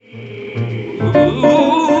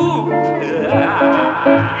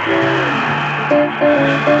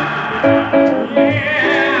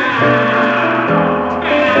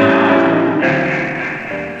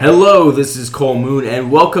Hello, this is Cole Moon,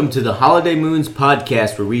 and welcome to the Holiday Moons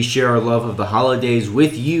podcast, where we share our love of the holidays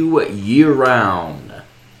with you year-round.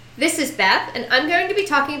 This is Beth, and I'm going to be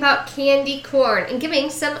talking about candy corn and giving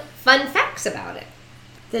some fun facts about it.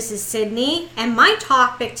 This is Sydney, and my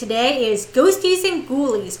topic today is Ghosties and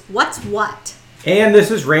Ghoulies, what's what? And this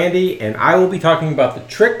is Randy, and I will be talking about the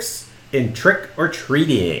tricks in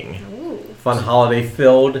trick-or-treating. Ooh. Fun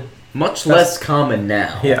holiday-filled, Much less common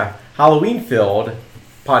now. Halloween-filled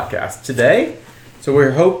podcast today. So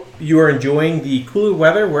we hope you are enjoying the cooler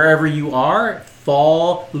weather wherever you are.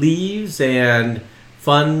 Fall leaves and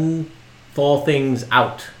fun fall things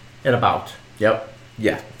out and about. Yep.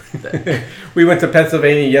 Yeah. We went to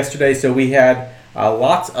Pennsylvania yesterday, so we had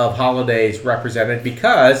lots of holidays represented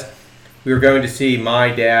because we were going to see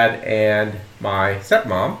my dad and my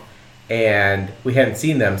stepmom, and we hadn't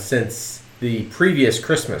seen them since the previous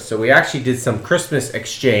Christmas. So we actually did some Christmas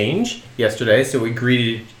exchange yesterday. So we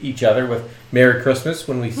greeted each other with Merry Christmas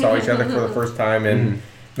when we saw each other for the first time in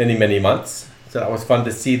many, many months. So that was fun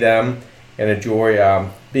to see them and enjoy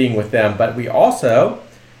being with them. But we also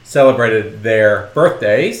celebrated their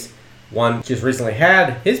birthdays. One just recently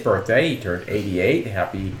had his birthday. He turned 88.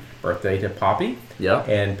 Happy birthday to Poppy. Yeah.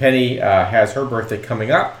 And Penny has her birthday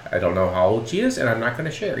coming up. I don't know how old she is, and I'm not going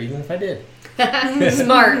to share, even if I did.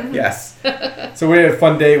 Smart. Yes. So we had a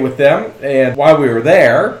fun day with them, and while we were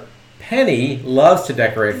there, Penny loves to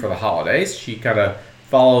decorate for the holidays. She kind of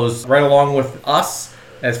follows right along with us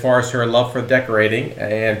as far as her love for decorating,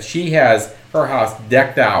 and she has her house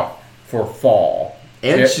decked out for fall.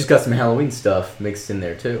 And she's got some Halloween stuff mixed in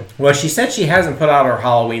there, too. Well, she said she hasn't put out her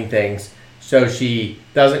Halloween things, so she's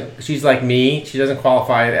like me, she doesn't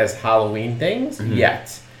qualify it as Halloween things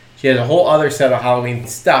yet. She has a whole other set of Halloween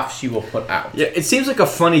stuff she will put out. Yeah, it seems like a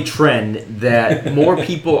funny trend that more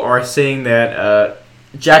people are saying that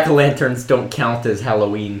jack-o'-lanterns don't count as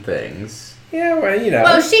Halloween things. Yeah, well, you know.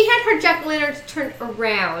 Well, she had her jack-o'-lanterns turned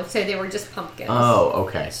around, so they were just pumpkins. Oh,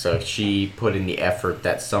 okay. So she put in the effort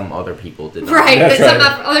that some other people did not. Right, but That's right.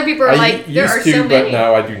 some other people are like, there are so many. But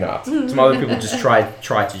no, I do not. Some other people just try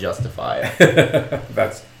to justify it.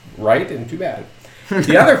 That's right and too bad.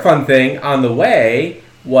 The other fun thing on the way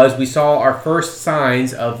was we saw our first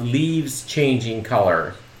signs of leaves changing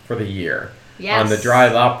color for the year. Yes. On the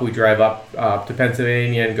drive up, we drive up to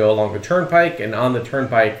Pennsylvania and go along the turnpike. And on the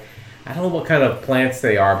turnpike, I don't know what kind of plants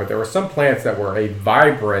they are, but there were some plants that were a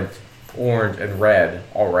vibrant orange and red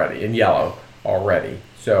already, and yellow already.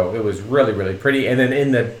 So it was really, really pretty. And then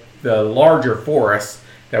in the larger forests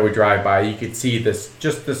that we drive by, you could see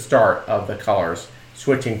just the start of the colors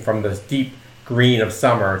switching from this deep green of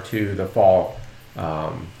summer to the fall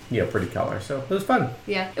pretty color. So it was fun.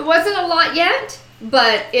 Yeah. It wasn't a lot yet,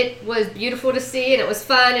 but it was beautiful to see, and it was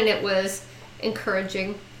fun, and it was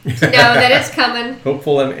encouraging to know that it's coming.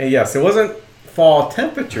 Hopeful, and yes, it wasn't fall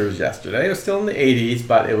temperatures yesterday. It was still in the 80s,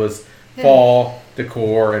 but it was fall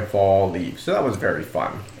decor and fall leaves. So that was very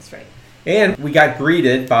fun. That's right. And we got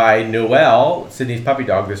greeted by Noelle, Sydney's puppy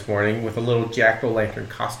dog, this morning with a little jack-o'-lantern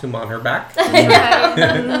costume on her back.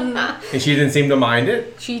 And she didn't seem to mind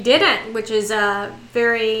it. She didn't, which is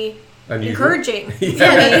very Unusual. encouraging. Yeah,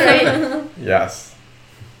 that's right. Yes.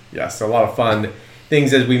 Yes, a lot of fun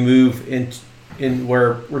things as we move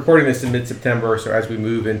we're recording this in mid-September, so as we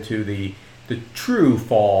move into the true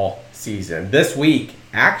fall season. This week,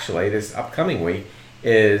 actually, this upcoming week,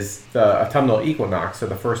 is the autumnal equinox, so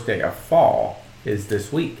the first day of fall is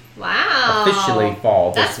this week. Wow. Officially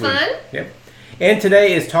fall this That's week. fun. Yep. And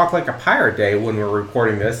today is Talk Like a Pirate Day when we're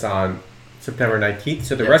recording this on September 19th.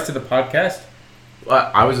 So the rest of the podcast... Well,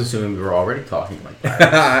 I was assuming we were already talking like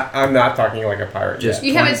pirates. I'm not talking like a pirate Just yet.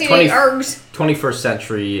 You haven't seen any ergs. 21st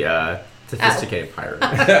century sophisticated pirate.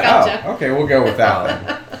 Gotcha. Oh, okay, we'll go with that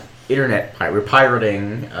then. Internet pirate. We're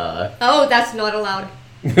pirating... Oh, that's not allowed.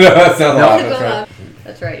 That's not allowed. That's That's not right. allowed.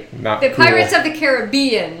 That's right. Not The cool. Pirates of the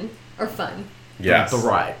Caribbean are fun. Yes. The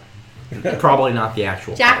ride. Probably not the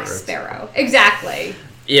actual Jack pirates. Sparrow. Exactly.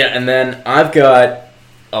 Yeah, and then I've got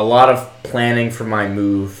a lot of planning for my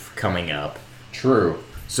move coming up. True.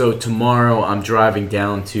 So tomorrow I'm driving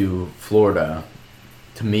down to Florida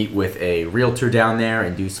to meet with a realtor down there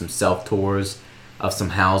and do some self-tours of some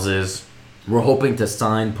houses. We're hoping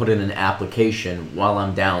to put in an application while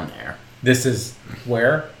I'm down there. This is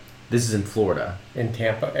where? This is in Florida. In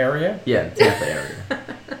Tampa area? Yeah, in Tampa area.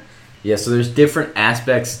 Yeah, so there's different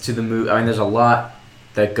aspects to the move. I mean, there's a lot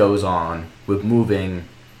that goes on with moving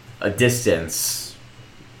a distance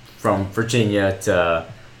from Virginia to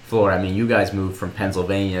Florida. I mean, you guys moved from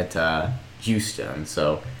Pennsylvania to Houston,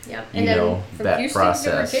 so Yep. you And then know from that Houston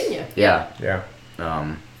process. to Virginia. Yeah.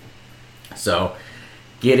 Yeah. So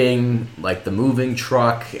getting like the moving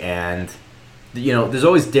truck and there's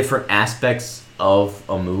always different aspects of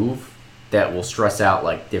a move that will stress out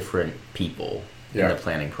like different people in the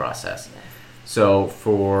planning process. So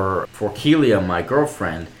for Kelia, my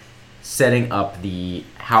girlfriend, setting up the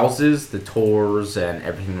houses, the tours, and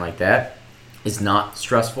everything like that is not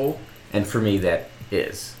stressful, and for me that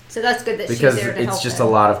is. So that's good that Because she's there to help. it's just them. a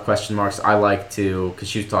lot of question marks. I like to, because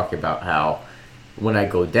she was talking about how when I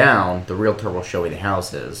go down, the realtor will show me the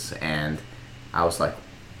houses, and I was like,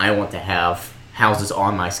 I want to have houses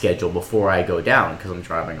on my schedule before I go down because I'm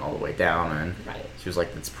driving all the way down, and Right. she was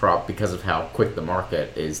like, that's because of how quick the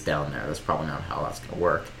market is down there. That's probably not how that's going to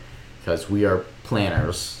work because we are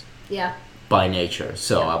planners Yeah. by nature.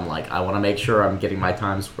 So I'm like, I want to make sure I'm getting my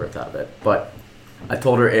time's worth out of it. But I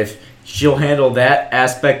told her if she'll handle that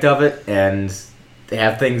aspect of it and they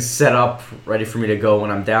have things set up ready for me to go when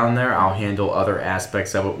I'm down there, I'll handle other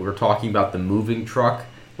aspects of it. We were talking about the moving truck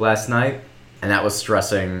last night, and that was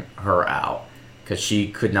stressing her out because she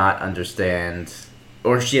could not understand,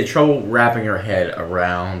 or she had trouble wrapping her head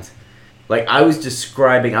around. Like I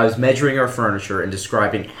was measuring our furniture and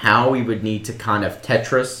describing how we would need to kind of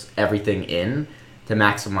Tetris everything in to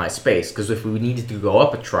maximize space. Because if we needed to go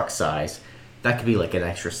up a truck size, that could be like an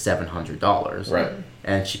extra $700. Right.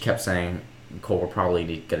 And she kept saying, Nicole, we're probably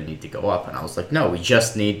going to need to go up. And I was like, no, we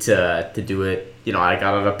just need to do it. I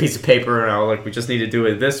got on a piece of paper and I was like, we just need to do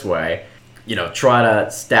it this way. Try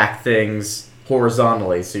to stack things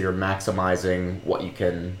horizontally so you're maximizing what you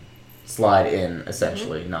can slide in,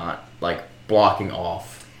 essentially, not like blocking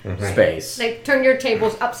off space. Like turn your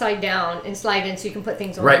tables upside down and slide in so you can put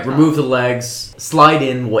things on Right, the top. remove the legs, slide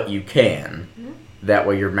in what you can. That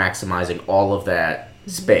way you're maximizing all of that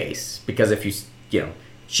space. Because if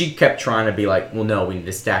she kept trying to be like, well, no, we need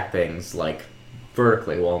to stack things like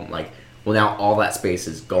vertically. Well, now all that space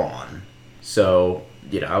is gone. So,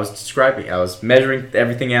 I was measuring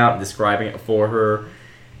everything out, describing it for her,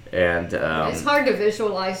 and It's hard to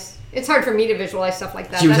visualize. It's hard for me to visualize stuff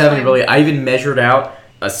like that. she was That's having why I even measured out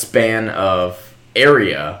a span of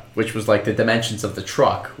area, which was like the dimensions of the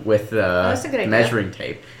truck with that's a good idea. measuring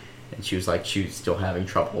tape. And she was like, she was still having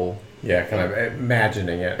trouble Yeah, kind of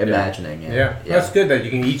imagining it. imagining it. Yeah. That's good that you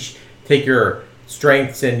can each take your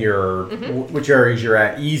strengths and your which areas you're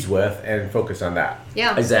at ease with and focus on that.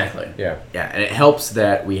 Yeah. Exactly. Yeah. Yeah, and it helps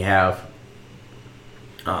that we have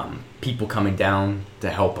people coming down to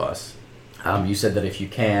help us. You said that if you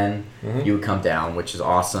can, you would come down, which is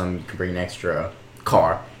awesome. You can bring an extra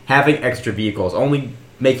car. Having extra vehicles, only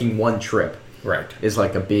making one trip Right. is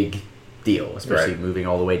like a big deal, especially Right. moving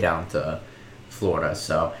all the way down to Florida.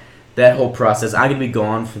 So that whole process, I'm going to be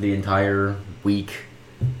gone for the entire week.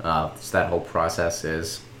 So that whole process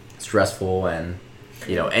is stressful, and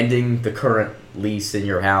ending the current lease in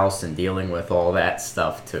your house and dealing with all that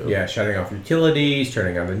stuff too. Yeah, shutting off utilities,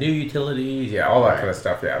 turning on the new utilities, all that Right. kind of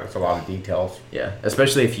stuff. Yeah, there's a lot of details. Yeah,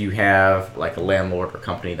 especially if you have like a landlord or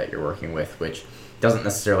company that you're working with, which doesn't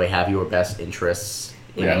necessarily have your best interests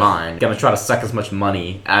in Right. mind. Gonna try to suck as much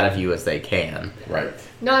money out of you as they can. Right.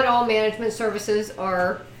 Not all management services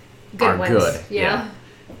are good Are ones. good, Yeah.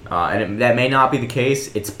 That may not be the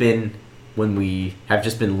case. It's been when we have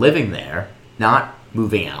just been living there, not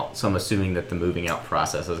moving out. So I'm assuming that the moving out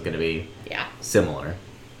process is going to be Yeah. similar.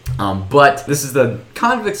 But this is the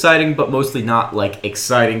kind of exciting, but mostly not like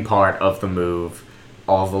exciting part of the move,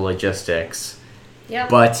 all the logistics. Yeah.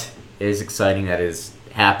 But it is exciting that is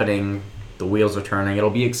happening. The wheels are turning. It'll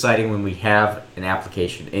be exciting when we have an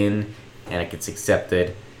application in and it gets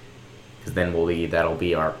accepted, because then that'll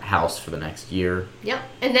be our house for the next year. Yep.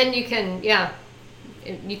 And then you can, you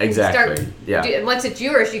can Exactly, start. yeah. Once it's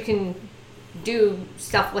yours, you can do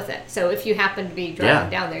stuff with it. So if you happen to be driving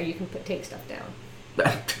down there, you can take stuff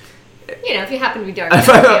down. If you happen to be driving if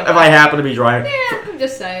down I happen to be driving, yeah, I'm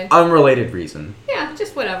just saying. unrelated reason. Yeah,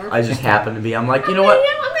 just whatever. I just happen to be. I'm like, you know I'm what?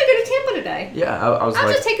 gonna go to Tampa today. Yeah, I was I'll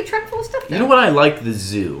like, just take a truck full of stuff down. you know what? I like the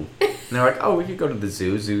zoo. And they're like, oh, we could go to the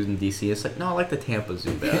zoo. Zoo's in DC. It's like, no, I like the Tampa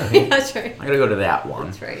Zoo better. Yeah, that's right. I gotta go to that one.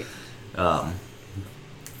 That's right.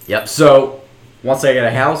 Yep. So once I get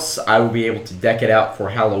a house, I will be able to deck it out for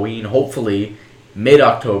Halloween. Hopefully,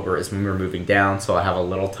 mid-October is when we're moving down, so I have a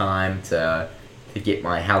little time to get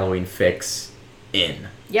my Halloween fix in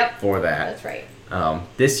Yep. for that. That's right.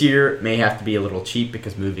 This year may have to be a little cheap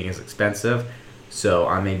because moving is expensive, so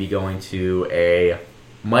I may be going to a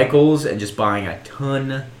Michael's and just buying a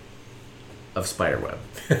ton of spiderweb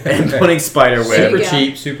and putting spiderweb There Super you go.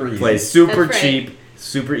 cheap, super easy. place. Super That's right. cheap,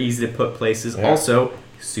 super easy to put places. Yeah. Also,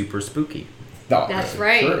 super spooky. No, That's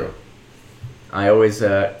right. True. I always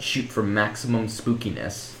shoot for maximum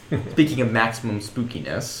spookiness. Speaking of maximum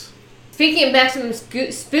spookiness. Speaking of maximum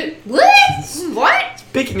what?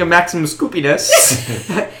 Speaking of maximum scoopiness.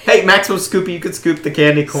 Hey, maximum scoopy, you could scoop the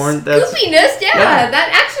candy corn. Scoopiness, yeah, that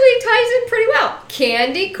actually ties in pretty well.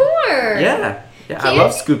 Candy corn. Yeah, I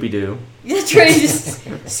love Scooby-Doo. That's right, just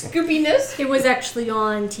scoopiness. It was actually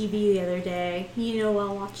on TV the other day. You know,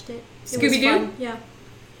 I watched it. It was Scooby-Doo? fun. Yeah.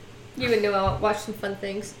 You and Noelle watch some fun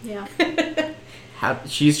things. Yeah.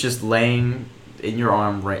 She's just laying in your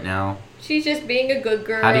arm right now. She's just being a good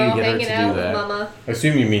girl, How do you get her hanging to out do with that? Mama. I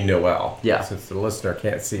assume you mean Noelle. Yeah. Since the listener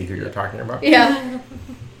can't see who you're talking about. Yeah.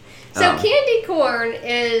 So Um. candy corn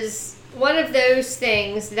is one of those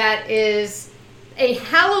things that is a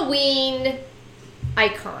Halloween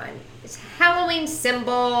icon. It's a Halloween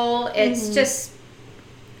symbol. It's just,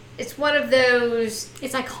 it's one of those.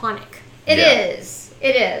 It's iconic. It is.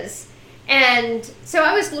 It is. And so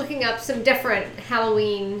I was looking up some different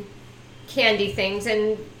Halloween candy things,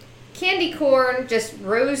 and candy corn just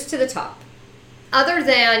rose to the top. Other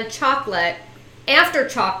than chocolate, after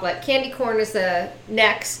chocolate, candy corn is the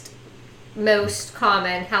next most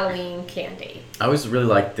common Halloween candy. I always really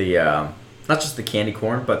like the, not just the candy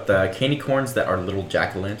corn, but the candy corns that are little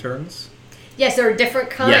jack-o'-lanterns. Yes, there are different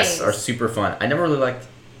kinds. Yes, are super fun. I never really liked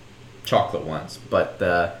chocolate ones, but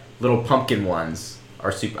the little pumpkin ones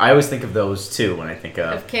are super. I always think of those too when I think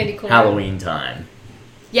of candy corn. Halloween time.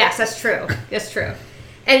 Yes, that's true. That's true.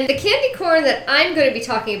 And the candy corn that I'm going to be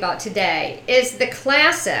talking about today is the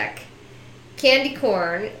classic candy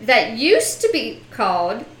corn that used to be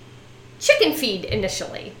called chicken feed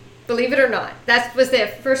initially. Believe it or not. That was the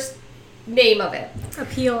first name of it.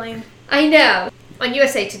 Appealing. I know. On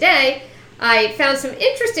USA Today, I found some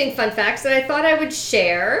interesting fun facts that I thought I would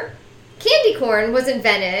share. Candy corn was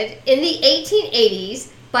invented in the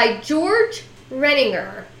 1880s by George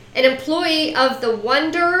Renninger, an employee of the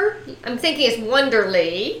Wonderly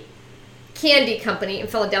Candy Company in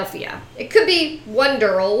Philadelphia. It could be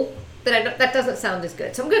Wonderl, but that doesn't sound as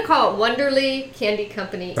good. So I'm going to call it Wonderly Candy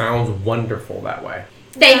Company. Sounds wonderful that way.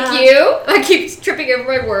 Thank you. I keep tripping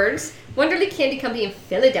over my words. Wonderly Candy Company in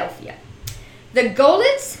Philadelphia. The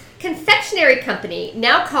Goelitz Confectionery Company,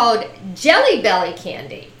 now called Jelly Belly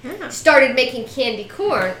Candy, started making candy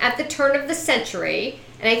corn at the turn of the century,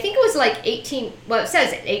 and I think it was like it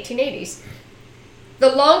says it, 1880s.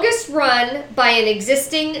 The longest run by an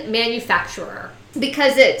existing manufacturer.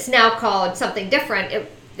 Because it's now called something different,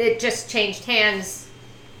 it just changed hands.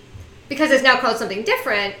 Because it's now called something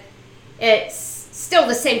different, it's still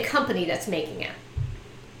the same company that's making it.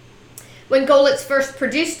 When Goelitz first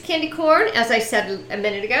produced candy corn, as I said a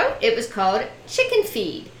minute ago, it was called Chicken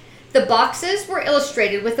Feed. The boxes were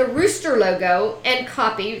illustrated with a rooster logo and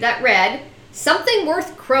copy that read, "Something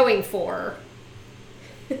worth crowing for."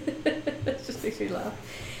 That just makes me laugh.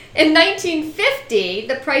 In 1950,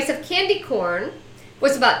 the price of candy corn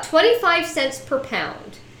was about 25 cents per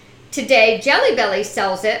pound. Today, Jelly Belly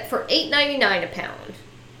sells it for $8.99 a pound,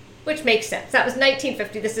 which makes sense. That was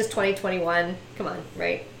 1950. This is 2021. Come on,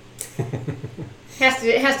 right?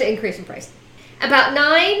 It has to increase in price. About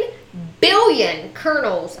 9 billion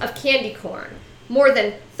kernels of candy corn, more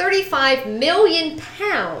than 35 million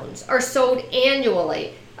pounds, are sold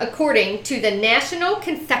annually, according to the National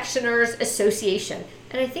Confectioners Association.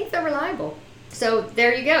 And I think they're reliable. So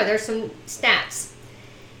there you go. There's some stats.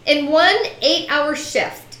 In one 8-hour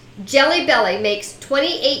shift, Jelly Belly makes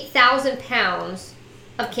 28,000 pounds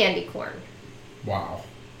of candy corn. Wow.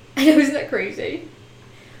 I know, isn't that crazy?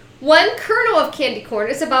 One kernel of candy corn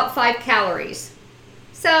is about 5 calories.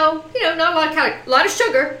 So, not a lot of calories. A lot of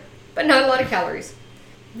sugar, but not a lot of calories.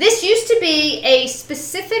 This used to be a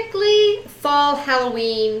specifically fall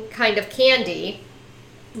Halloween kind of candy,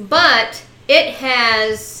 but it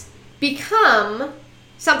has become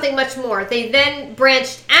something much more. They then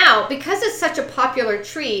branched out, because it's such a popular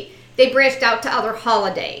treat, they branched out to other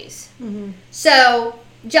holidays. Mm-hmm. So,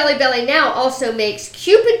 Jelly Belly now also makes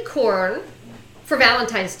Cupid corn for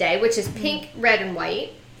Valentine's Day, which is pink, red, and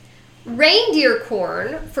white. Reindeer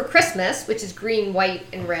corn for Christmas, which is green, white,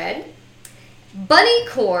 and red. Bunny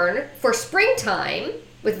corn for springtime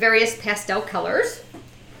with various pastel colors.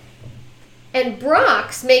 And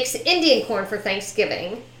Brock's makes Indian corn for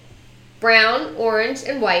Thanksgiving, brown, orange,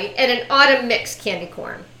 and white, and an autumn mix candy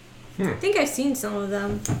corn. I think I've seen some of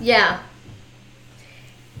them. Yeah.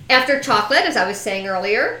 After chocolate, as I was saying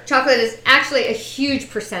earlier, chocolate is actually a huge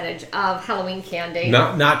percentage of Halloween candy.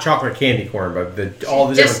 Not chocolate candy corn, but all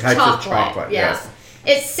the Just different types of chocolate. Yeah. Yes.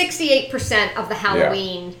 It's 68% of the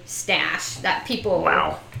Halloween stash that people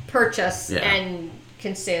purchase and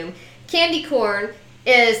consume. Candy corn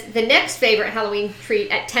is the next favorite Halloween treat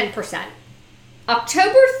at 10%.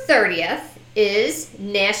 October 30th is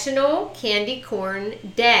National Candy Corn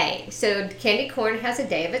Day. So candy corn has a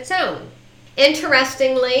day of its own.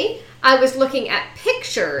 Interestingly, I was looking at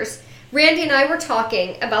pictures. Randy and I were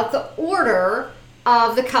talking about the order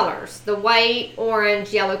of the colors, the white,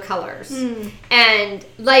 orange, yellow colors. And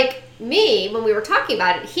like me, when we were talking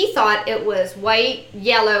about it, he thought it was white,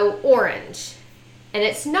 yellow, orange. And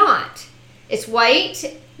it's not. It's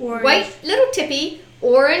white, white, little tippy,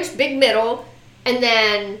 orange, big middle, and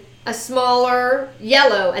then a smaller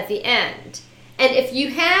yellow at the end. And if you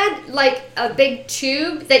had like a big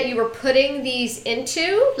tube that you were putting these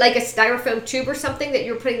into, like a styrofoam tube or something that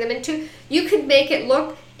you were putting them into, you could make it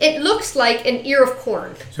looks like an ear of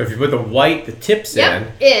corn. So if you put the tips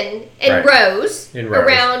in right. rows, in rows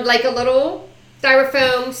around like a little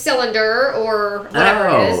styrofoam cylinder or whatever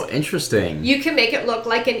it is. Oh, interesting. You can make it look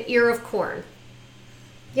like an ear of corn.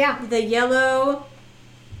 Yeah. The yellow,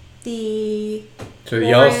 the So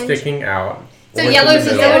the orange. yellow's sticking out. So orange yellow's in the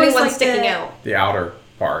the middle, only It's one like sticking the- out. the outer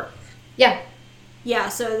part. Yeah. Yeah,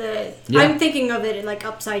 so Yeah. I'm thinking of it like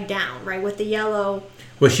upside down, right? With the yellow.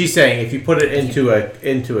 Well, she's saying if you put it into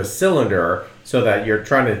a cylinder so that you're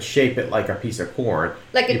trying to shape it like a piece of corn.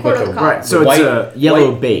 Like a you corn put on the the- cob. Right, so The it's white- a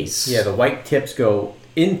yellow white- base. Yeah, the white tips go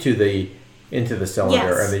into the cylinder,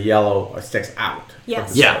 Yes. and the yellow sticks out. of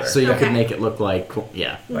Yes. the Yeah, cylinder. so you Okay. could make it look like,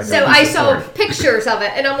 Like So a I piece of saw corn. pictures of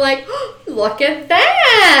it, and I'm like, oh, look at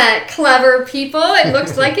that, clever people! It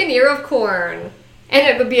looks like an ear of corn, and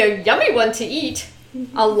it would be a yummy one to eat.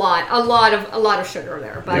 A lot of sugar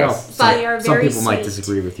there, but Yeah, but They are some very people might sweet.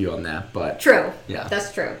 disagree with you on that, but true. Yeah.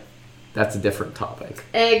 That's true. that's a different topic.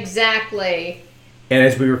 Exactly. And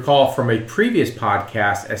as we recall from a previous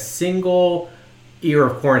podcast, a single ear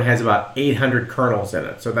of corn has about 800 kernels in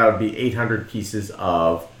it. So that would be 800 pieces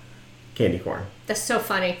of candy corn. That's so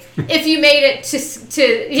funny. If you made it to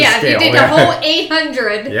if you scale, did yeah. the whole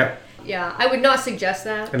 800, Yep. yeah, I would not suggest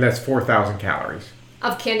that And that's 4,000 calories.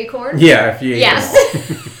 of candy corn. Yeah, if you ate Yes.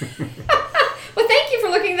 them Well, thank you for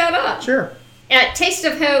looking that up. all. Sure. Taste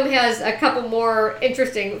of Home has a couple more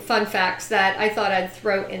interesting fun facts that I thought I'd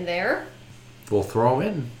throw in there. We'll throw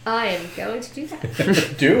in. I am going to do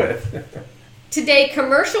that. Do it. Today,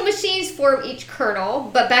 commercial machines form each kernel,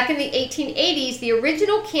 but back in the 1880s, the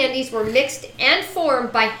original candies were mixed and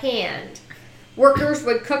formed by hand. Workers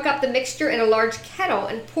would cook up the mixture in a large kettle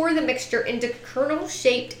and pour the mixture into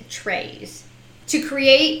kernel-shaped trays. To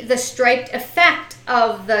create the striped effect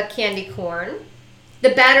of the candy corn, the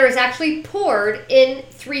batter is actually poured in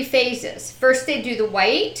 3 phases. First, they do the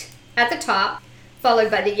white at the top, followed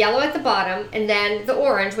by the yellow at the bottom, and then the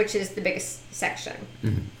orange, which is the biggest section.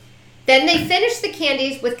 Then they finish the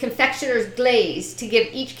candies with confectioner's glaze to give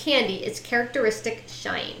each candy its characteristic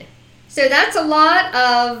shine. So that's a lot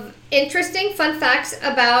of interesting fun facts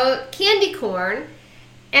about candy corn.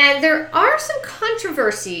 And there are some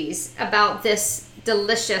controversies about this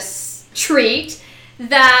delicious treat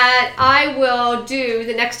that I will do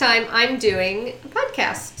the next time I'm doing a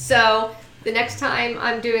podcast. So the next time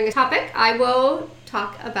I'm doing a topic, I will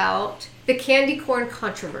talk about the candy corn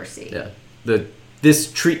controversy. Yeah.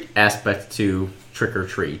 This treat aspect to trick or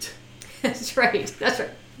treat. That's right. That's right.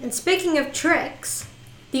 And speaking of tricks,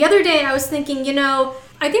 the other day I was thinking,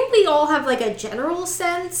 I think we all have like a general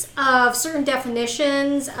sense of certain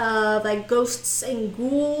definitions of like ghosts and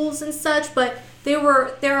ghouls and such, but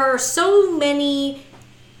there are so many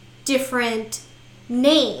different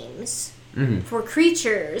names for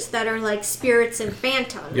creatures that are like spirits and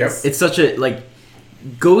phantoms. Yep. It's such a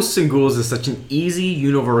ghosts and ghouls is such an easy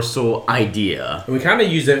universal idea. And we kind of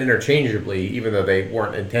use them interchangeably, even though they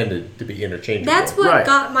weren't intended to be interchangeable. That's what Right.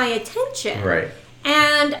 got my attention. Right.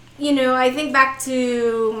 And, I think back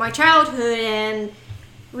to my childhood and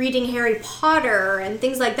reading Harry Potter and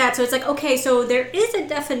things like that. So it's like, okay, so there is a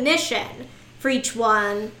definition for each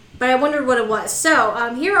one, but I wondered what it was.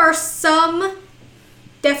 So here are some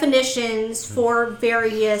definitions for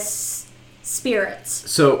various spirits.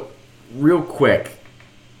 So, real quick,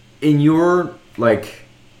 in your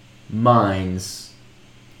minds,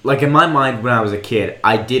 in my mind when I was a kid,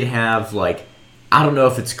 I did have I don't know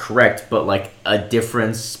if it's correct, but a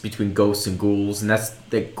difference between ghosts and ghouls, and that's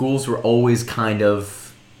that ghouls were always kind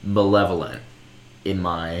of malevolent in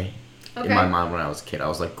my mind when I was a kid. I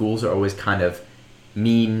was like, ghouls are always kind of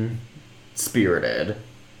mean spirited,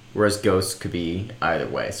 whereas ghosts could be either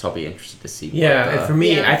way. So I'll be interested to see. Yeah, and for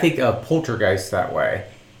me, Yeah. I think of poltergeists that way.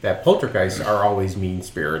 That poltergeists are always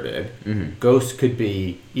mean-spirited. Ghosts could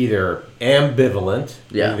be either ambivalent,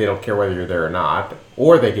 Yeah. they don't care whether you're there or not,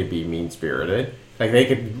 or they could be mean-spirited. They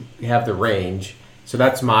could have the range. So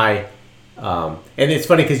that's my And it's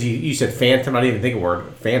funny because you said phantom. I didn't even think of the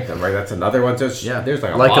word phantom, right? That's another one. So there's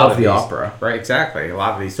like a Like lot of of the these. opera. Right, exactly. A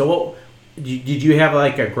lot of these. So what did you have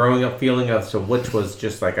like a growing up feeling of, so which was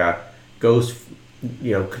just like a ghost,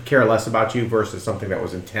 could care less about you versus something that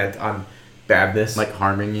was intent on badness? Like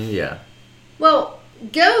harming you, yeah. Well,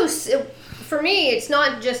 ghosts, for me, it's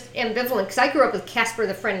not just ambivalent, because I grew up with Casper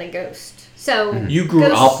the Friendly Ghost. So You grew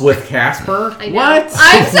ghosts- up with Casper? I know. What?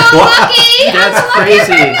 I'm so lucky! That's I'm the luckiest crazy.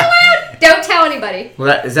 person in the world! Don't tell anybody.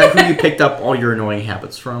 Well, is that who you picked up all your annoying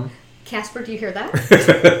habits from? Casper, do you hear that?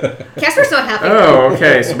 Casper's not happy. Oh,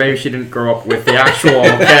 okay. So maybe she didn't grow up with the actual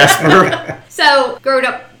Casper. So, growing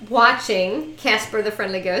up watching Casper the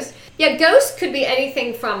Friendly Ghost, yeah, ghost could be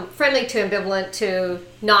anything from friendly to ambivalent to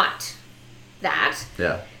not that.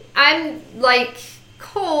 Yeah. I'm like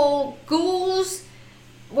Cole, ghouls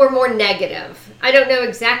were more negative. I don't know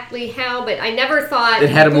exactly how, but I never thought It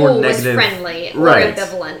had a more ghoul negative- was friendly or Right.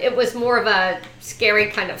 ambivalent. It was more of a scary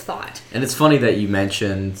kind of thought. And it's funny that you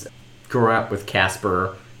mentioned growing up with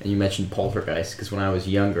Casper and you mentioned Poltergeist, because when I was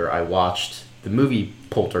younger, I watched the movie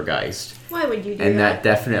Poltergeist. Why would you do And that? that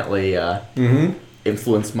definitely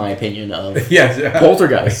influenced my opinion of Yes.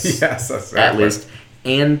 Poltergeist. Yes, that's At least.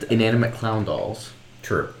 And inanimate clown dolls.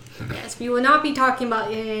 True. Yes, we will not be talking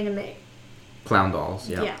about inanimate. Clown dolls,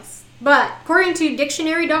 yeah. Yes. But according to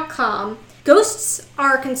dictionary.com, ghosts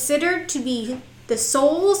are considered to be the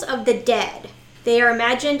souls of the dead. They are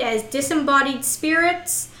imagined as disembodied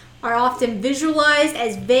spirits, are often visualized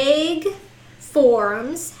as vague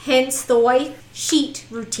forms, hence the white sheet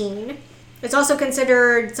routine. It's also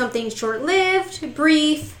considered something short-lived,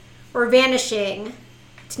 brief, or vanishing,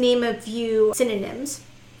 to name a few synonyms.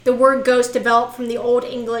 The word ghost developed from the Old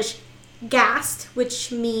English gast,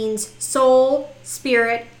 which means soul,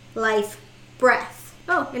 spirit, life, breath.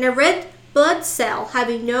 Oh, and a red blood cell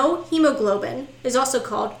having no hemoglobin is also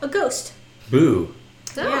called a ghost. Boo.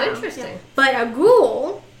 Oh, Yeah, interesting. yeah. But a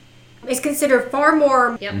ghoul is considered far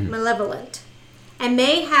more Yep. malevolent and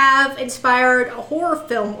may have inspired a horror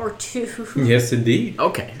film or two. Yes, indeed.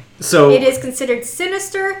 Okay. So It is considered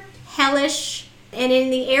sinister, hellish, and in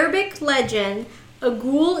the Arabic legend, a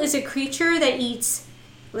ghoul is a creature that eats,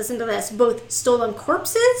 listen to this, both stolen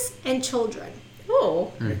corpses and children.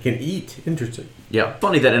 Oh. It can eat. Interesting. yeah,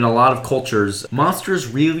 funny that in a lot of cultures, monsters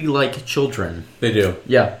really like children. They do.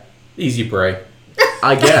 Yeah, Easy prey.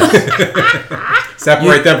 I guess.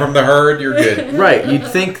 Separate them from the herd, you're good. Right, you'd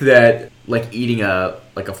think that like eating a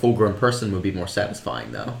full-grown person would be more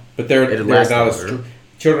satisfying, though. But they're It'd not last as longer.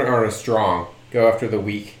 children aren't as strong. Go after the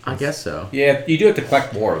weak. I guess so. Yeah, you do have to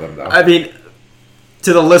collect more of them though. I mean,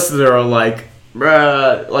 to the listener, like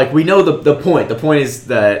we know the point. The point is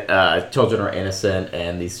that children are innocent,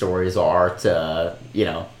 and these stories are to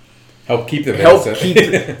help keep them help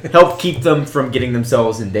innocent. help keep them from getting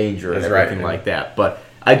themselves in danger and That's right, everything yeah. like that. But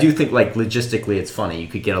I do think like logistically, it's funny. You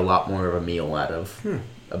could get a lot more of a meal out of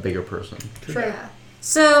a bigger person. Yeah.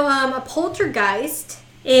 So, a poltergeist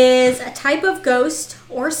is a type of ghost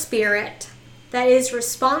or spirit that is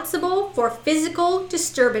responsible for physical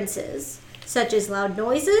disturbances, such as loud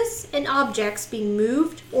noises and objects being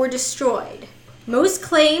moved or destroyed. Most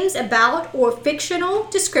claims about or fictional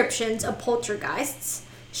descriptions of poltergeists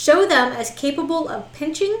show them as capable of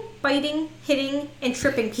pinching, biting, hitting, and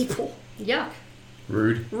tripping people. Yuck.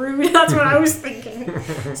 Rude. Rude, that's what I was thinking.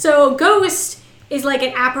 So, ghost is like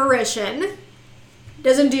an apparition.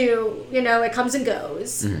 Doesn't do, it comes and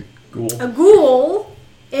goes. Ghoul. A ghoul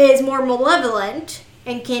is more malevolent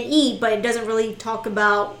and can eat, but it doesn't really talk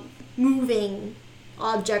about moving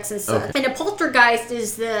objects and stuff. Okay. And a poltergeist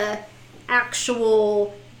is the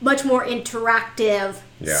actual, much more interactive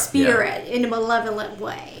Yeah. spirit in a malevolent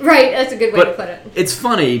way. Right, that's a good way to But put it. it's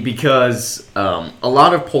funny because a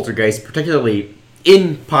lot of poltergeists, particularly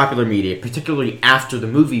in popular media, particularly after the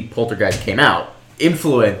movie Poltergeist came out,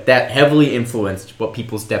 heavily influenced what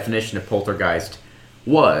people's definition of poltergeist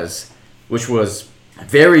was, which was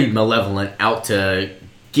very malevolent, out to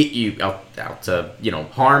get you, out to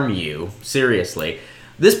harm you seriously.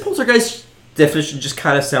 This poltergeist definition just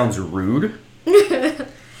kind of sounds rude.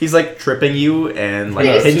 He's like tripping you and like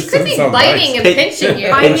Yeah, it he just could be doesn't sound biting nice. and pinching you.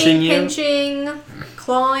 Bite- Pinching you? Pinching,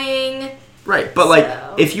 clawing. Right, but like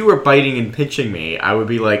So- if you were biting and pinching me, I would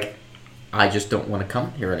be like, I just don't want to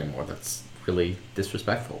come here anymore. That's really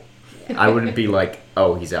disrespectful. I wouldn't be like,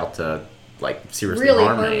 oh, he's out to like seriously Really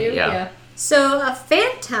harm harm me. you? Yeah. So a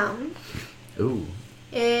phantom Ooh.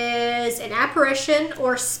 is an apparition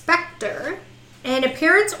or specter, an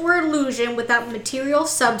appearance or illusion without material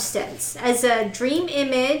substance, as a dream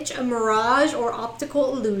image, a mirage, or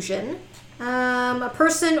optical illusion. A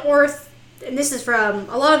person or, and this is from,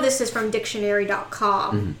 a lot of this is from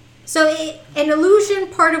dictionary.com. So an illusion,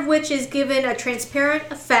 part of which is given a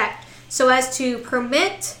transparent effect so as to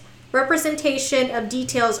permit representation of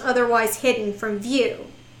details otherwise hidden from view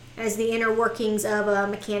as the inner workings of a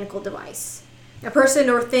mechanical device. A person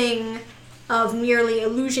or thing of merely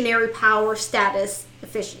illusionary power, status,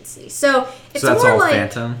 efficiency. So it's So that's more all like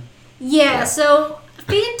phantom? yeah, so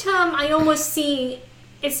phantom I almost see,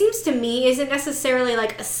 it seems to me, isn't necessarily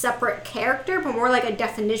like a separate character, but more like a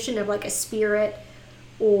definition of like a spirit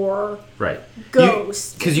or Right.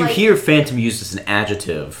 ghost. Because you Like- hear phantom used as an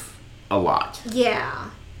adjective a lot. Yeah.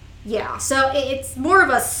 So it's more of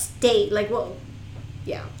a state, like, well,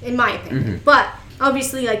 yeah, in my opinion. Mm-hmm. But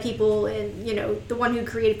obviously, like, people in, the one who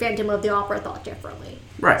created Phantom of the Opera thought differently.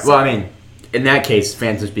 Right. So- Well, I mean, in that case,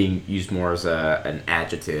 phantom's being used more as an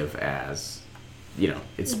adjective, as it's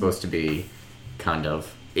Mm-hmm. supposed to be kind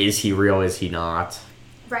of, is he real? Is he not?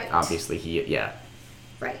 Right. Obviously, yeah.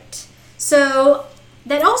 Right. So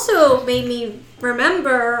that also made me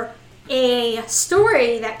remember a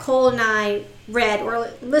story that Cole and I read or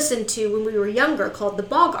listened to when we were younger called The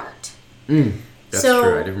Boggart. That's So-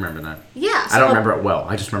 true. I do remember that. Yeah. I don't remember it well.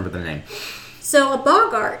 I just remember the name. So a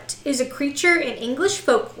boggart is a creature in English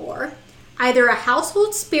folklore, either a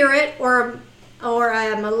household spirit or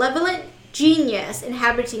a malevolent genius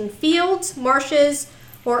inhabiting fields, marshes,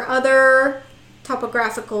 or other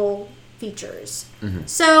topographical features.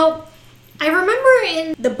 So I remember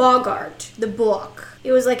in The Boggart, the book,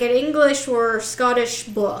 it was like an English or Scottish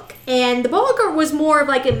book, and the boggart was more of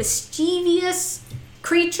like a mischievous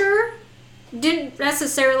creature. Didn't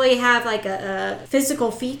necessarily have like a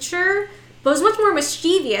physical feature, but was much more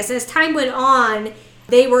mischievous. And as time went on,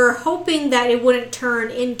 they were hoping that it wouldn't turn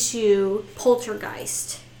into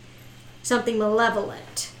poltergeist, something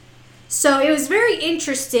malevolent. So it was very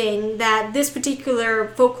interesting that this particular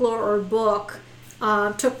folklore or book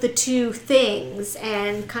took the two things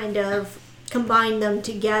and kind of combined them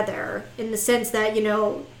together in the sense that,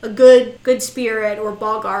 a good spirit or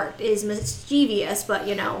boggart is mischievous, but,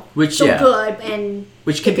 Which, still yeah. good, and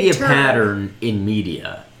Which can it be a turn. pattern in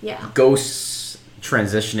media. Yeah. Ghosts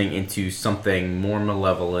transitioning into something more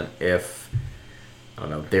malevolent if, I don't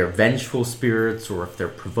know, they're vengeful spirits or if they're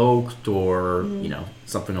provoked or,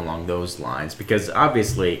 something along those lines. Because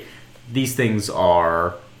obviously these things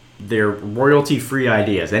they're royalty-free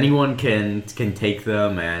ideas. Anyone can take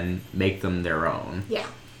them and make them their own. Yeah.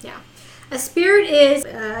 A spirit is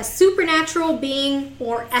a supernatural being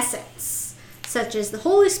or essence, such as the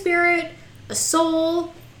Holy Spirit, a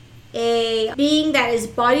soul, a being that is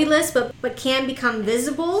bodiless but can become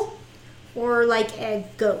visible, or like a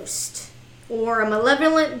ghost, or a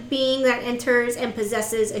malevolent being that enters and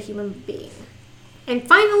possesses a human being. And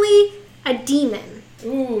finally, a demon.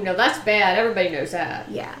 Ooh, no, that's bad. Everybody knows that.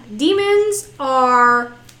 Yeah. Demons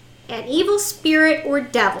are an evil spirit or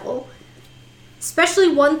devil, especially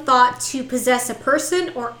one thought to possess a person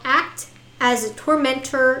or act as a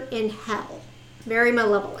tormentor in hell. Very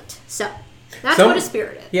malevolent. So, that's what a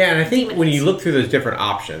spirit is. Yeah, and I think Demon when is. you look through those different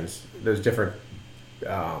options, those different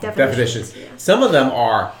definitions, yeah. some of them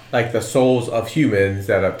are like the souls of humans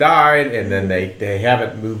that have died and then they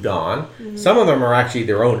haven't moved on. Some of them are actually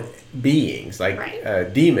their own beings. Like Right. a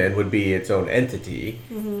demon would be its own entity,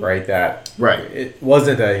 right? That Right. it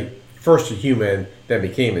wasn't first a human, then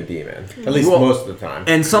became a demon. At least Well, most of the time.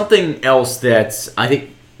 And something else that's, I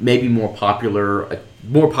think, maybe a more popular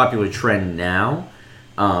trend now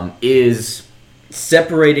is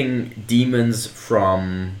separating demons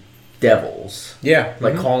from devils. Yeah.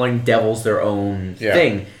 Like calling devils their own Yeah.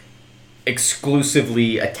 thing,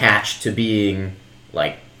 exclusively attached to being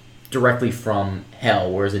like directly from hell,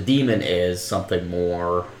 whereas a demon is something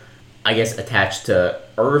more, I guess, attached to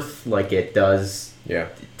earth, like it does. Yeah.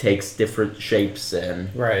 It takes different shapes and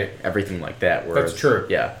Right. everything like that. Whereas, That's true.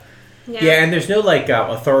 Yeah. Yeah, and there's no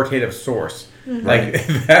authoritative source like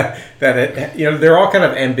that. They're all kind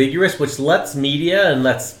of ambiguous, which lets media and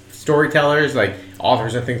lets storytellers, like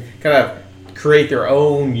authors and things, kind of create their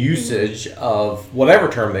own usage of whatever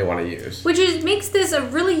term they want to use. Which makes this a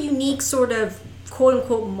really unique sort of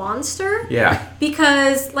quote-unquote monster. Yeah.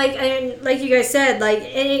 Because, like you guys said,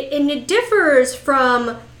 it differs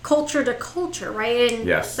from culture to culture, right? And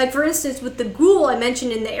Yes. like for instance with the ghoul I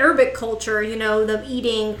mentioned in the Arabic culture, them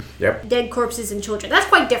eating Yep. dead corpses and children. That's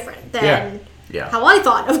quite different than Yeah. how I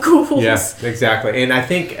thought of ghouls. Yes, exactly. And I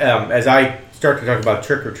think as I start to talk about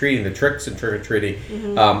trick-or-treating, the tricks in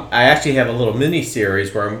trick-or-treating, I actually have a little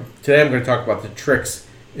mini-series where today I'm going to talk about the tricks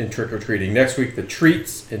in trick-or-treating. Next week, the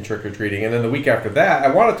treats in trick-or-treating. And then the week after that, I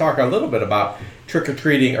want to talk a little bit about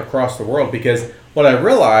trick-or-treating across the world, because what I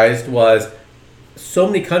realized was so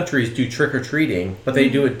many countries do trick-or-treating, but they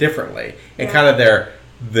do it differently. And kind of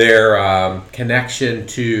their connection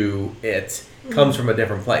to it comes from a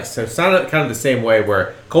different place. So it's not kind of the same way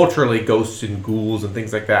where culturally ghosts and ghouls and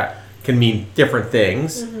things like that can mean different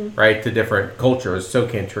things, right, to different cultures. So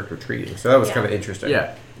can trick-or-treating. So that was kind of interesting.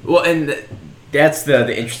 Yeah. Well, and that's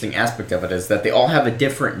the interesting aspect of it is that they all have a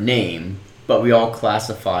different name, but we all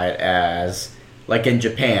classify it as, like in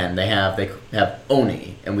Japan, they have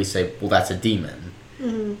Oni, and we say, well, that's a demon.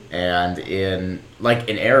 And in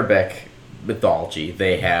Arabic mythology,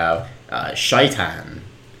 they have Shaitan,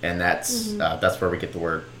 and that's where we get the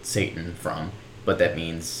word Satan from. But that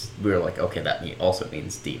means, we were like, okay, that also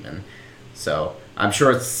means demon. So I'm sure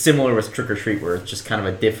it's similar with Trick or Treat, where it's just kind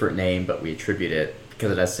of a different name, but we attribute it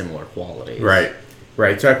because it has similar qualities. Right.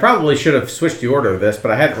 So I probably should have switched the order of this, but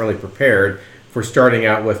I hadn't really prepared for starting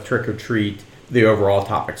out with Trick or Treat, the overall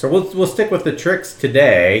topic. So we'll stick with the tricks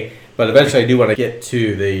today, but eventually I do want to get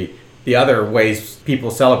to the other ways people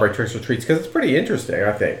celebrate tricks or treats, because it's pretty interesting,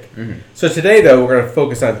 I think. So today, though, we're going to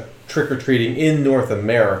focus on trick-or-treating in North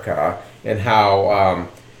America and how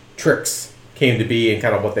tricks came to be and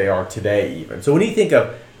kind of what they are today even. So when you think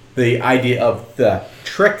of the idea of the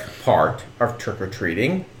trick part of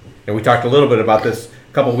trick-or-treating, and we talked a little bit about this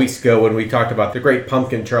a couple weeks ago when we talked about the Great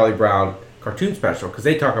Pumpkin Charlie Brown cartoon special, because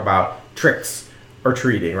they talk about tricks or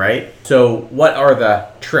treating, right? So what are the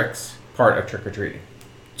tricks part of trick-or-treating?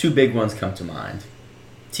 Two big ones come to mind.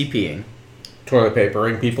 TPing. Toilet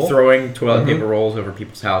papering people. Throwing toilet paper rolls over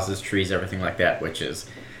people's houses, trees, everything like that, which is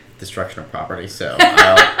destruction of property. So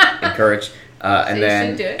I'll encourage. And you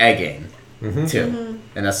then should do it. egging, too.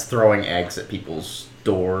 And that's throwing eggs at people's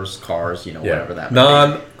doors, cars, whatever that may be.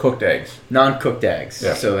 Non-cooked eggs. Non-cooked eggs.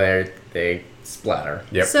 Yeah. So they splatter.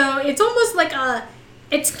 Yep. So it's almost like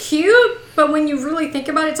it's cute, but when you really think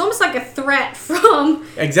about it, it's almost like a threat from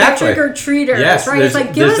Exactly. the trick-or-treaters, Yes, right? It's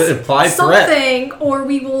like, give there's an us implied threat. something, or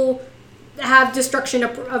we will have destruction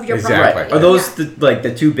of your Exactly. property. Are those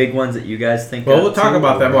the two big ones that you guys think Well, of? we'll talk too,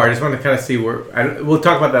 about that or- more. I just want to kind of see we'll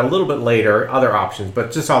talk about that a little bit later, other options,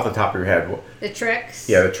 but just off the top of your head. The tricks.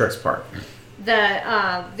 Yeah, the tricks part. The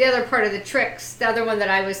other part of the tricks, the other one that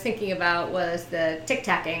I was thinking about was the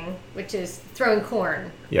tic-tacking, which is throwing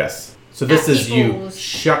corn. Yes. So this At is you people's-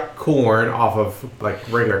 shuck corn off of like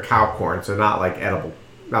regular cow corn, so not like edible,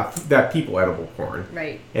 not that people edible corn.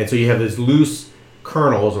 Right. And so you have these loose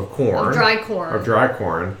kernels of corn. Of dry corn. Of dry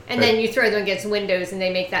corn. And then you throw them against windows and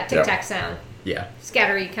they make that tic-tac sound. Yeah.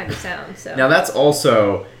 Scattery kind of sound. So Now that's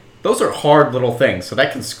also, those are hard little things, so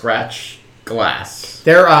that can scratch glass.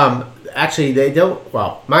 They're actually they don't.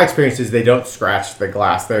 Well, my experience is they don't scratch the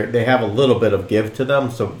glass. They have a little bit of give to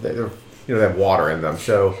them, so they're they have water in them,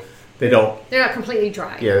 so they don't. they're not completely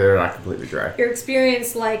dry. Yeah, they're not completely dry. Your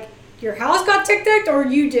experience, like your house got tic-tacked, or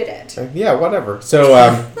you did it. Yeah, whatever.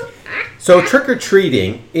 So so trick or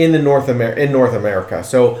treating in North America.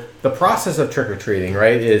 So the process of trick or treating,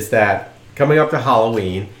 right, is that coming up to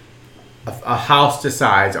Halloween, a house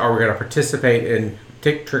decides, are we going to participate in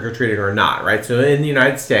trick or treating or not, right? So in the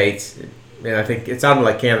United States, and I think it sounded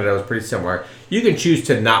like Canada was pretty similar, you can choose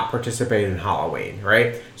to not participate in Halloween,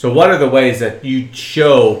 right? So what are the ways that you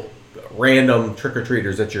show random trick or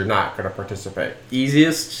treaters that you're not going to participate?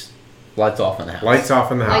 Easiest, lights off in the house. Lights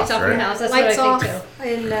off in the house, Lights off right? in the house. That's Lights what I off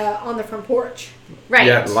think too. on the front porch. Right.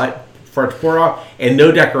 Yeah, light front pour off, and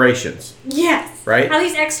no decorations. Yes. Right? At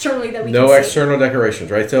least externally that we No can see. external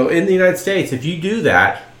decorations, right? So in the United States, if you do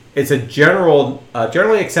that, it's a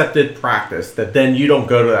generally accepted practice that then you don't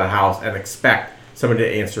go to that house and expect somebody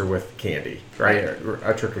to answer with candy, right? Or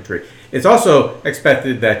a trick or treat. It's also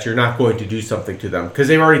expected that you're not going to do something to them because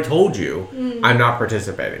they've already told you, I'm not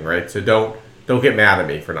participating, right? So don't get mad at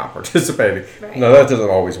me for not participating. Right. No, that doesn't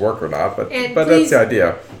always work or not, but And that's please- the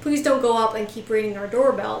idea. Please don't go up and keep ringing our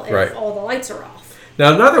doorbell if Right. all the lights are off.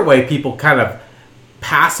 Now, another way people kind of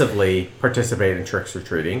passively participate in tricks or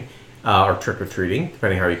treating, or trick or treating,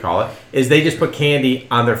 depending how you call it, is they just put candy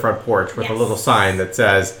on their front porch with a Yes. little sign that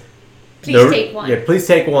says, Please take one. Yeah, please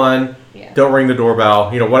take one. Yeah. Don't ring the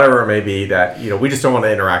doorbell. Whatever it may be. That we just don't want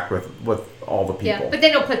to interact with all the Yeah, people. but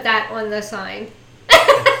they don't put that on the sign.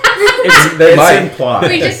 They It's might. implied.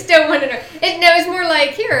 We just don't want to know. It's more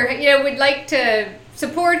like here. We'd like to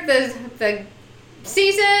support the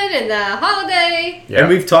season and the holiday. Yeah. And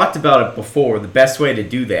we've talked about it before. The best way to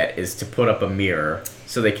do that is to put up a mirror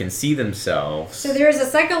so they can see themselves. So there's a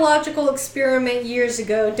psychological experiment years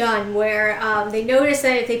ago done where they noticed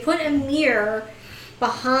that if they put a mirror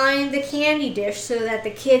behind the candy dish so that the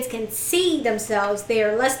kids can see themselves, they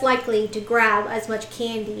are less likely to grab as much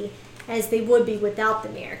candy as they would be without the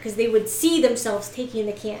mirror because they would see themselves taking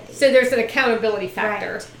the candy. So there's an accountability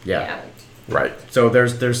factor. Right. Yeah. Right. So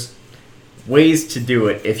there's ways to do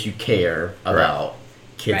it if you care about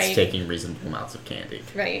kids Right. taking reasonable amounts of candy.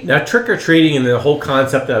 Right. Now, trick-or-treating and the whole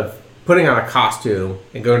concept of putting on a costume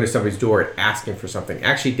and going to somebody's door and asking for something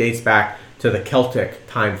actually dates back to the Celtic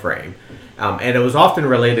time frame. And it was often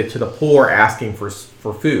related to the poor asking for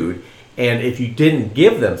food. And if you didn't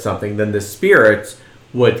give them something, then the spirits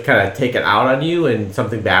would kind of take it out on you and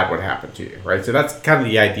something bad would happen to you, right? So that's kind of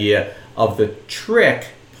the idea of the trick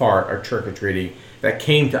part of trick-or-treating that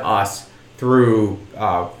came to us through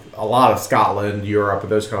a lot of Scotland, Europe,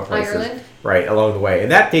 and those kind of places. Ireland. Right, along the way.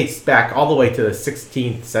 And that dates back all the way to the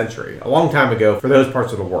 16th century, a long time ago for those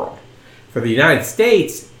parts of the world. For the United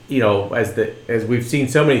States, as we've seen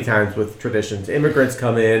so many times with traditions, immigrants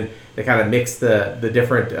come in, they kind of mix the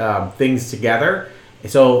different things together.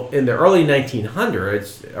 So in the early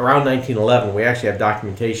 1900s, around 1911, we actually have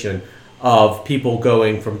documentation of people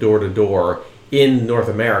going from door to door in North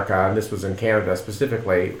America, and this was in Canada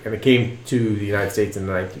specifically, and it came to the United States in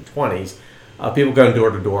the 1920s. People going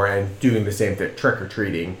door to door and doing the same thing,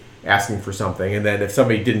 trick-or-treating, asking for something, and then if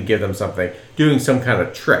somebody didn't give them something, doing some kind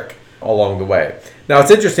of trick along the way. Now,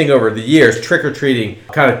 it's interesting, over the years, trick-or-treating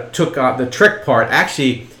kind of took on, the trick part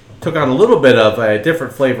actually took on a little bit of a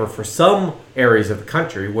different flavor for some areas of the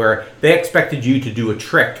country where they expected you to do a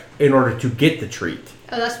trick in order to get the treat.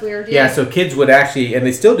 Oh, that's weird. Yeah, so kids would actually, and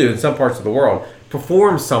they still do in some parts of the world,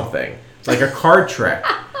 perform something, like a card trick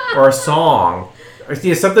or a song, or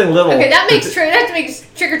something little. Okay, that makes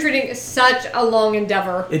trick-or-treating such a long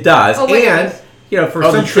endeavor. It does. Oh, wait a And, minute. for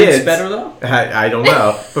Are some the treats kids, better though? I don't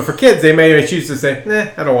know. But for kids, they may choose to say,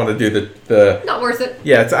 I don't want to do the Not worth it.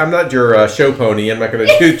 yeah, I'm not your show pony. I'm not going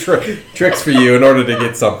to do tricks for you in order to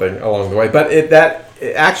get something along the way. But it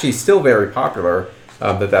actually is still very popular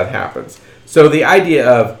that happens. So the idea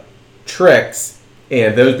of tricks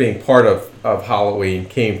and those being part of Halloween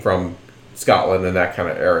came from Scotland and that kind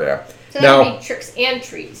of area. So Now- that would be tricks and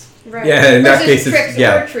treats. Right. Yeah, in that Versus case, tricks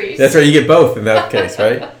or treats. that's right. You get both in that case,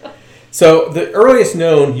 right? So the earliest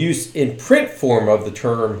known use in print form of the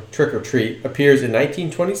term trick or treat appears in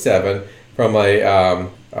 1927 from a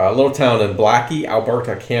little town in Blackie,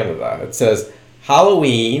 Alberta, Canada. It says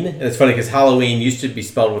Halloween, and it's funny because Halloween used to be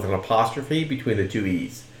spelled with an apostrophe between the two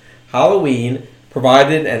E's. Halloween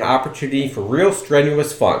provided an opportunity for real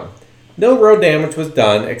strenuous fun. No real damage was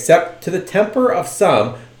done except to the temper of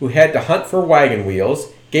some who had to hunt for wagon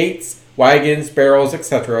wheels, gates, wagons, barrels,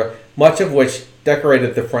 etc., much of which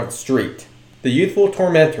decorated the front street. The youthful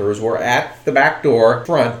tormentors were at the back door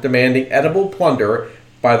front demanding edible plunder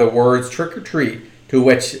by the words trick or treat, to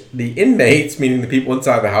which the inmates, meaning the people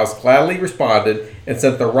inside the house, gladly responded and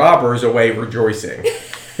sent the robbers away rejoicing.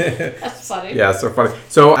 That's funny. Yeah, so funny.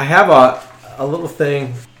 So I have a little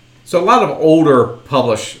thing. So a lot of older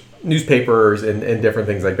published newspapers and different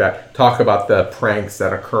things like that talk about the pranks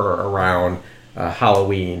that occur around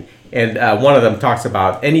Halloween. And one of them talks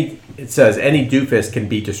about it says any doofus can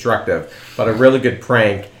be destructive, but a really good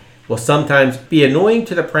prank will sometimes be annoying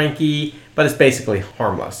to the prankee, but it's basically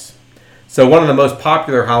harmless. So one of the most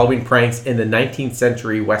popular Halloween pranks in the 19th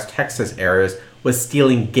century West Texas areas was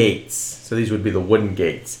stealing gates. So these would be the wooden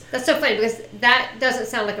gates. That's so funny because that doesn't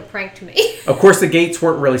sound like a prank to me. Of course, the gates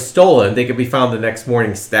weren't really stolen. They could be found the next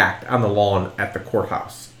morning stacked on the lawn at the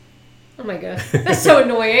courthouse. Oh my god, that's so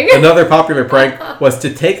annoying. Another popular prank was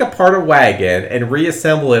to take apart a wagon and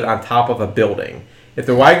reassemble it on top of a building. If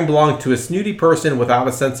the wagon belonged to a snooty person without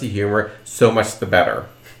a sense of humor, so much the better.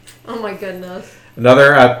 Oh my goodness.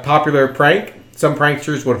 Another popular prank, some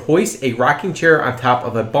pranksters would hoist a rocking chair on top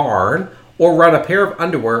of a barn or run a pair of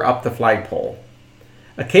underwear up the flagpole.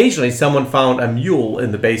 Occasionally, someone found a mule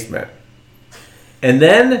in the basement. And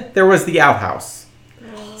then there was the outhouse.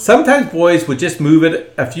 Sometimes boys would just move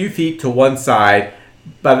it a few feet to one side,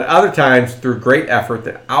 but at other times, through great effort,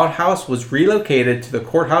 the outhouse was relocated to the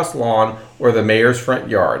courthouse lawn or the mayor's front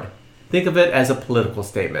yard. Think of it as a political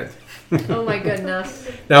statement. Oh my goodness.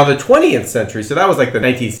 Now, the 20th century, so that was like the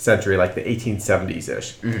 19th century, like the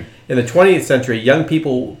 1870s-ish. Mm-hmm. In the 20th century, young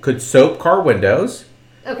people could soap car windows,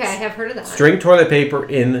 Okay, I have heard of that. string toilet paper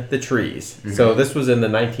in the trees. Mm-hmm. So this was in the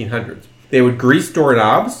 1900s. They would grease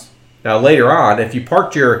doorknobs. Now, later on, if you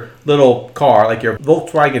parked your little car, like your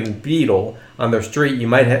Volkswagen Beetle, on their street, you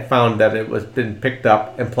might have found that it was been picked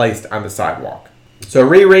up and placed on the sidewalk. So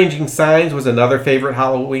rearranging signs was another favorite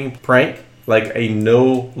Halloween prank. Like a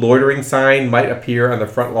no loitering sign might appear on the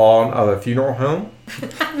front lawn of a funeral home.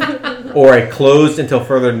 Or a closed until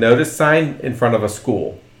further notice sign in front of a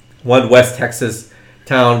school. One West Texas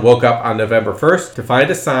town woke up on November 1st to find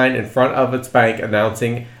a sign in front of its bank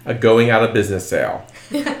announcing a going out of business sale.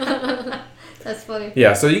 That's funny.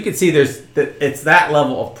 Yeah, so you can see it's that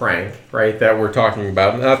level of prank, right, that we're talking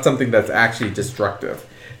about, not something that's actually destructive.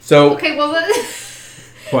 So Okay, well,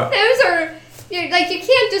 What? Those are, like, you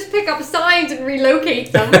can't just pick up signs and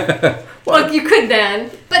relocate them. Well, you could then,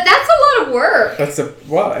 but that's a lot of work.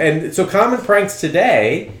 And so common pranks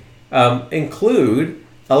today include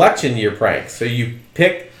election year pranks. So you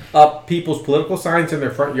pick up people's political signs in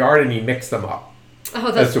their front yard and you mix them up.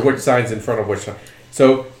 Oh, that's as to which sign's in front of which.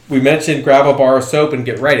 So we mentioned grab a bar of soap and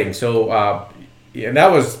get writing. So and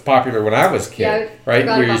that was popular when I was a kid, Yeah, right?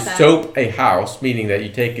 forgot Where you about that. soap a house, meaning that you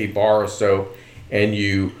take a bar of soap and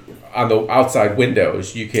you, on the outside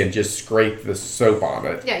windows, you can just scrape the soap on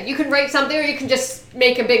it. Yeah, you can write something, or you can just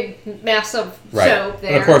make a big mass of soap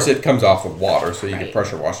there. And of course, it comes off with water, so you can Right.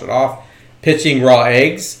 pressure wash it off. Pitching raw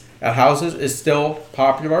eggs at houses is still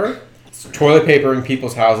popular. Toilet paper in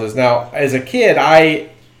people's houses. Now, as a kid, I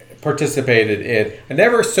participated in. I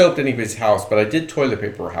never soaped anybody's house, but I did toilet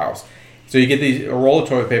paper a house. So you get a roll of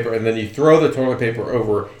toilet paper, and then you throw the toilet paper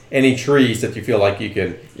over any trees that you feel like you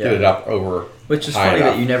can get it up over. Which is high funny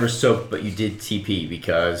enough. that you never soaked, but you did TP,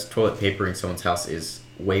 because toilet paper in someone's house is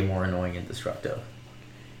way more annoying and destructive.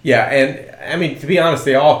 Yeah, and I mean, to be honest,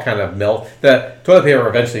 they all kind of melt. The toilet paper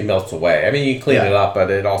eventually melts away. I mean, you can clean it up, but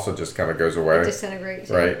it also just kind of goes away. It disintegrates.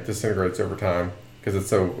 yeah. Right, disintegrates over time because it's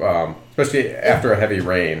so, especially after a heavy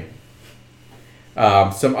rain.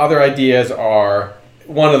 Some other ideas are,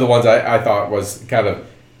 one of the ones I thought was kind of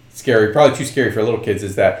scary, probably too scary for little kids,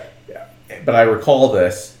 is that, but I recall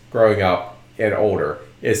this growing up and older,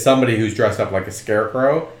 is somebody who's dressed up like a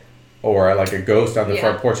scarecrow or like a ghost on the Yeah.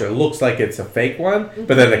 front porch. It looks like it's a fake one,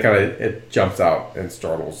 but then it jumps out and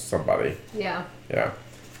startles somebody. Yeah. Yeah.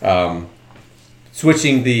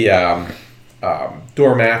 Switching the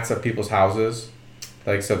doormats of people's houses.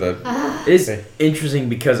 Like, so the... It's interesting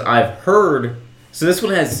because I've heard... So this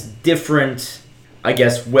one has different... I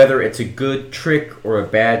guess whether it's a good trick or a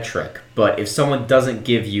bad trick. But if someone doesn't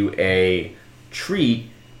give you a treat,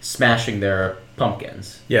 smashing their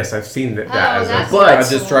pumpkins. Yes, I've seen that Oh, as that's But- a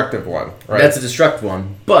destructive one. Right? That's a destructive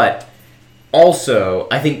one. But also,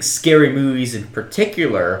 I think scary movies in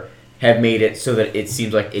particular have made it so that it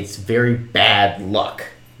seems like it's very bad luck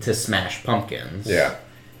to smash pumpkins. Yeah.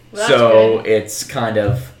 Well, that's So good. it's kind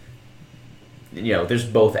of, there's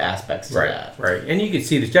both aspects to Right, that. right. And you can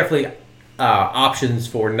see there's definitely options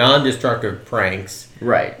for non-destructive pranks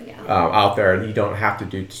Right. Yeah. out there, and you don't have to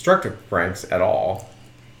do destructive pranks at all.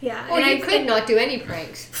 Yeah, Or and you I could think not do any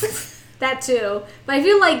pranks. that too. But I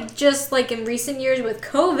feel like just like in recent years with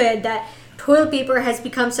COVID, that toilet paper has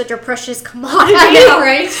become such a precious commodity I know,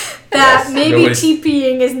 right? that Yes, maybe nobody's-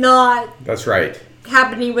 TPing is not That's right.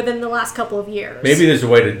 happening within the last couple of years. Maybe there's a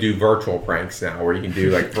way to do virtual pranks now, where you can do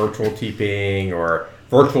like virtual TPing or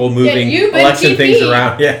virtual moving you've been election things TP'd.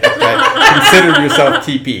 around. Yeah, right. Consider yourself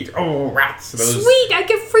TP'd. Oh, rats! Those Sweet, I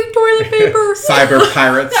get free toilet paper. cyber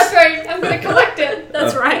pirates. That's right. I'm going to collect it.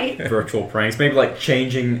 That's right. Virtual pranks. Maybe like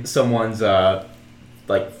changing someone's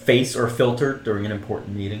like face or filter during an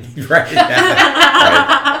important meeting. Right.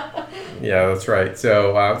 Yeah. Right. Yeah, that's right.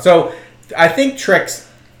 So, so I think tricks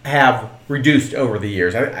have reduced over the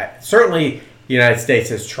years. I certainly, the United States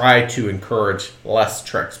has tried to encourage less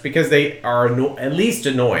tricks because they are at least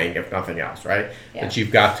annoying, if nothing else. Right? Yeah. That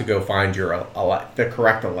you've got to go find your the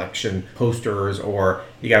correct election posters, or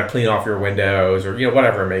you got to clean off your windows, or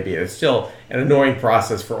whatever it may be. It's still an annoying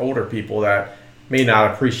process for older people that may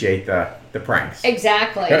not appreciate the pranks.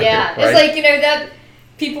 Exactly, yeah. Right. It's like, that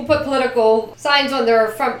people put political signs on their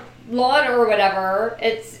front lawn or whatever.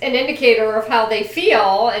 It's an indicator of how they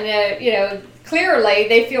feel, and, clearly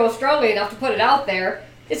they feel strongly enough to put it out there.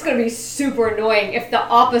 It's going to be super annoying if the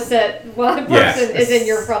opposite one person is in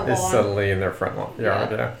your front Is lawn. suddenly in their front lawn. Yeah.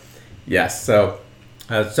 Yeah. Yes. So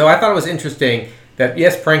I thought it was interesting that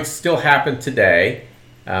yes, pranks still happen today.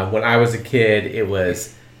 When I was a kid, it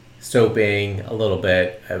was soaping a little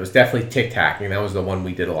bit. It was definitely tic-tacking. That was the one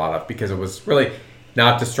we did a lot of because it was really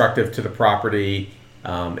not destructive to the property.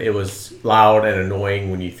 It was loud and annoying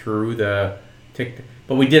when you threw the tic.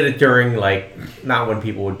 But we did it during not when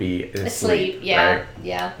people would be asleep. Yeah, Right?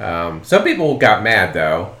 yeah. Some people got mad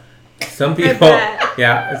though. Some people, bet.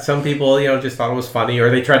 yeah. Some people, just thought it was funny, or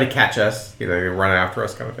they tried to catch us. They run after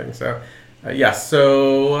us, kind of thing. So, yes.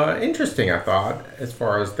 So interesting, I thought, as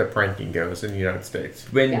far as the pranking goes in the United States.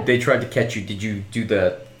 When Yeah. they tried to catch you, did you do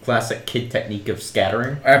the classic kid technique of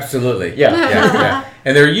scattering? Absolutely. Yeah. Yeah.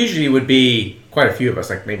 And there usually would be quite a few of us,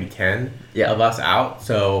 like maybe 10 Yeah. of us out.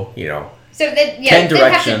 So So that 10 they have to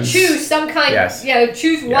directions. choose some kind. Yes.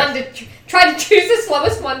 Choose one to try to choose the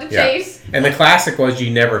slowest one to yeah. chase. And the classic was you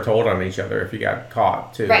never told on each other if you got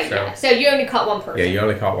caught too. Right. So Yeah. So you only caught one person. yeah, you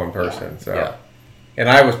only caught one person. So. Yeah. And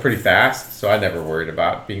I was pretty fast, so I never worried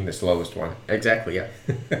about being the slowest one. Exactly, yeah.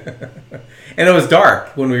 And it was dark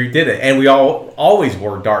when we did it, and we always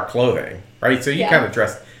wore dark clothing, right? So you Yeah. kind of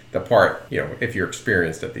dressed the part, if you're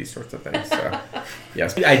experienced at these sorts of things. So,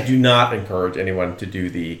 yes, I do not encourage anyone to do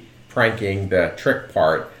the pranking, the trick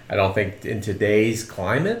part. I don't think in today's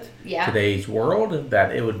climate, Yeah. today's world,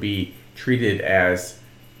 that it would be treated as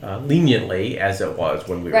leniently as it was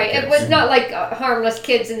when we were Right. kids. It was not like harmless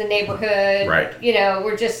kids in the neighborhood. Right.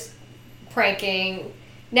 We're just pranking.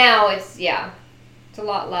 Now it's a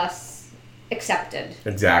lot less accepted.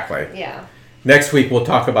 Exactly. Yeah. Next week, we'll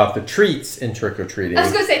talk about the treats in trick-or-treating. I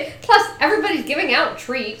was going to say, plus everybody's giving out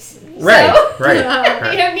treats. Right, So, right, you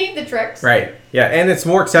right. don't need the tricks. Right. Yeah, and it's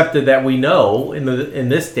more accepted that we know in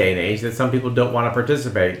this day and age that some people don't want to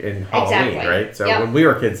participate in Halloween, Exactly. right? So Yep. when we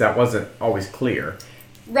were kids, that wasn't always clear.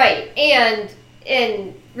 Right. And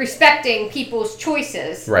in respecting people's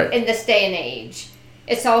choices Right. in this day and age,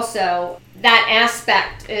 it's also that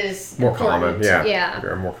aspect is More common, important. yeah. Yeah.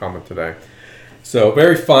 Very more common today. So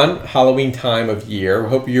very fun Halloween time of year.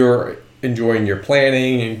 Hope you're enjoying your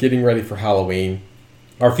planning and getting ready for Halloween.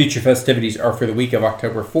 Our future festivities are for the week of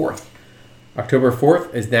October 4th. October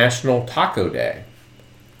 4th is National Taco Day.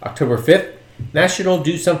 October 5th, National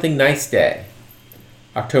Do Something Nice Day.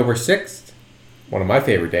 October 6th, one of my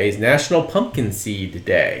favorite days, National Pumpkin Seed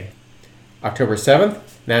Day. October 7th,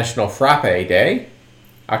 National Frappe Day.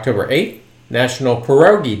 October 8th, National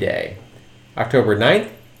Pierogi Day. October 9th,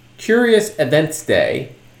 Curious Events Day.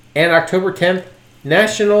 And October 10th,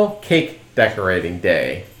 National Cake Decorating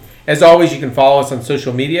Day. As always, you can follow us on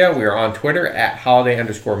social media. We are on Twitter at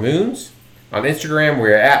holiday_moons. On Instagram, we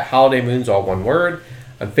are at Holiday Moons, all one word.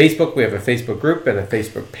 On Facebook, we have a Facebook group and a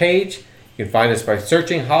Facebook page. You can find us by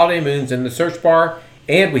searching Holiday Moons in the search bar.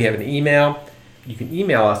 And we have an email. You can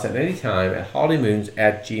email us at any time at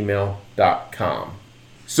holidaymoons@gmail.com.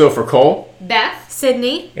 So for Cole, Beth,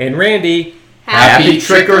 Sydney. And Randy, Happy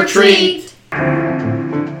trick or treat!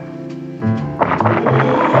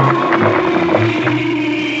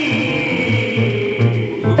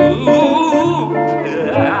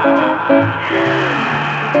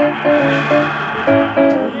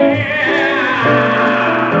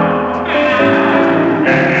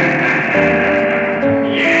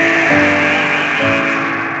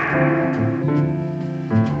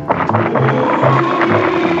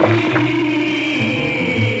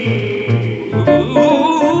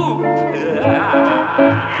 Ooh,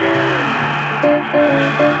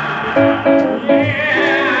 yeah.